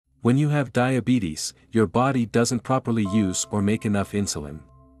When you have diabetes, your body doesn't properly use or make enough insulin.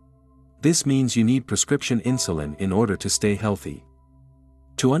 This means you need prescription insulin in order to stay healthy.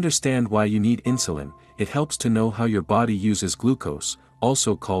 To understand why you need insulin, it helps to know how your body uses glucose,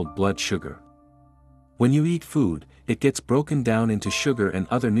 also called blood sugar. When you eat food, it gets broken down into sugar and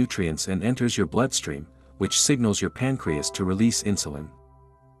other nutrients and enters your bloodstream, which signals your pancreas to release insulin.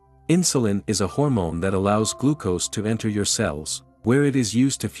 Insulin is a hormone that allows glucose to enter your cells, where it is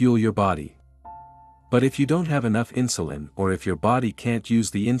used to fuel your body. But if you don't have enough insulin or if your body can't use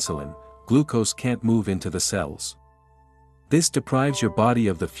the insulin, glucose can't move into the cells. This deprives your body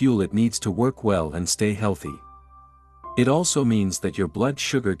of the fuel it needs to work well and stay healthy. It also means that your blood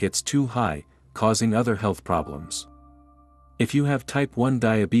sugar gets too high, causing other health problems. If you have type 1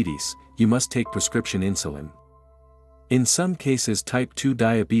 diabetes, you must take prescription insulin. In some cases, type 2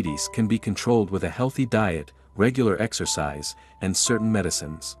 diabetes can be controlled with a healthy diet, regular exercise, and certain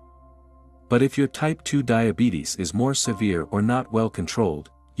medicines. But if your type 2 diabetes is more severe or not well controlled,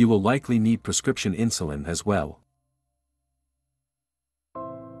 you will likely need prescription insulin as well.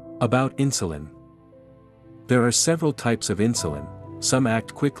 About insulin. There are several types of insulin, some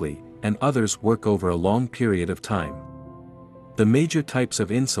act quickly, and others work over a long period of time. The major types of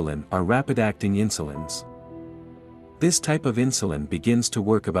insulin are rapid-acting insulins. This type of insulin begins to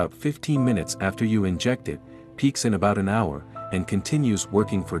work about 15 minutes after you inject it, peaks in about an hour, and continues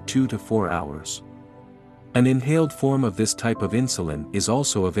working for 2 to 4 hours. An inhaled form of this type of insulin is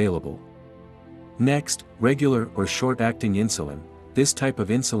also available. Next, regular or short-acting insulin. This type of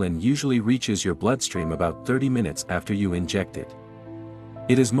insulin usually reaches your bloodstream about 30 minutes after you inject it.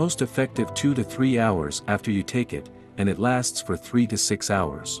 It is most effective 2 to 3 hours after you take it, and it lasts for 3 to 6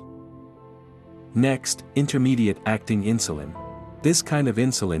 hours. Next, intermediate-acting insulin. This kind of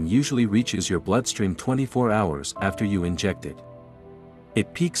insulin usually reaches your bloodstream 24 hours after you inject it.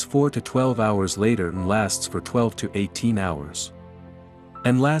 It peaks 4 to 12 hours later and lasts for 12 to 18 hours.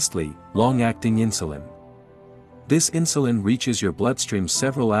 And lastly, long-acting insulin. This insulin reaches your bloodstream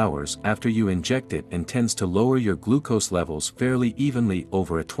several hours after you inject it and tends to lower your glucose levels fairly evenly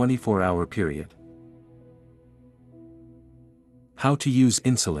over a 24-hour period. How to use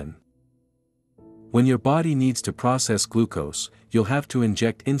insulin. When your body needs to process glucose, you'll have to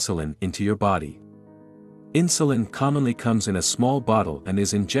inject insulin into your body. Insulin commonly comes in a small bottle and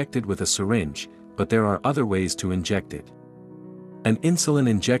is injected with a syringe, but there are other ways to inject it. An insulin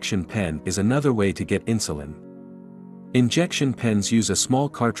injection pen is another way to get insulin. Injection pens use a small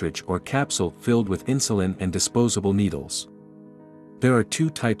cartridge or capsule filled with insulin and disposable needles. There are two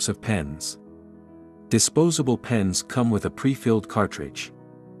types of pens. Disposable pens come with a pre-filled cartridge.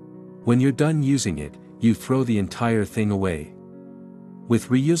 When you're done using it, you throw the entire thing away. With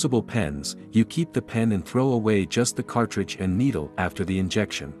reusable pens, you keep the pen and throw away just the cartridge and needle after the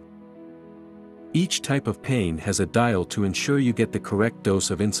injection. Each type of pen has a dial to ensure you get the correct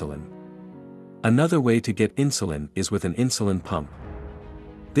dose of insulin. Another way to get insulin is with an insulin pump.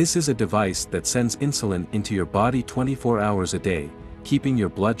 This is a device that sends insulin into your body 24 hours a day, keeping your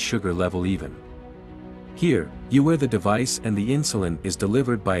blood sugar level even. Here, you wear the device and the insulin is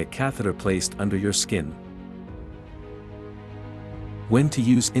delivered by a catheter placed under your skin. When to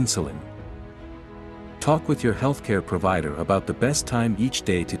use insulin. Talk with your healthcare provider about the best time each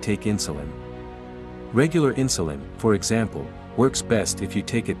day to take insulin. Regular insulin, for example, works best if you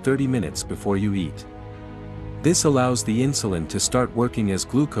take it 30 minutes before you eat. This allows the insulin to start working as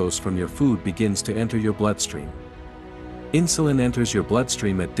glucose from your food begins to enter your bloodstream. Insulin enters your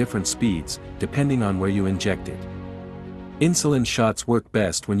bloodstream at different speeds, depending on where you inject it. Insulin shots work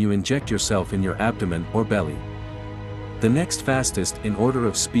best when you inject yourself in your abdomen or belly. The next fastest in order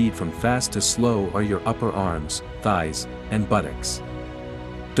of speed from fast to slow are your upper arms, thighs, and buttocks.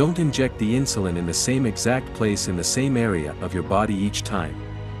 Don't inject the insulin in the same exact place in the same area of your body each time.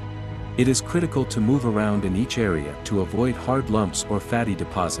 It is critical to move around in each area to avoid hard lumps or fatty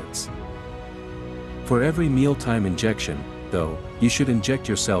deposits. For every mealtime injection, though, you should inject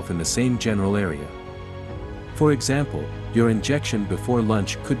yourself in the same general area. For example, your injection before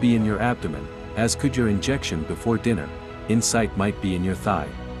lunch could be in your abdomen, as could your injection before dinner. Insight might be in your thigh.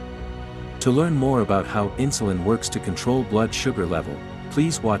 To learn more about how insulin works to control blood sugar level,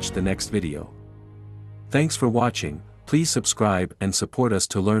 please watch the next video. Thanks for watching. Please subscribe and support us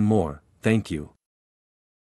to learn more. Thank you.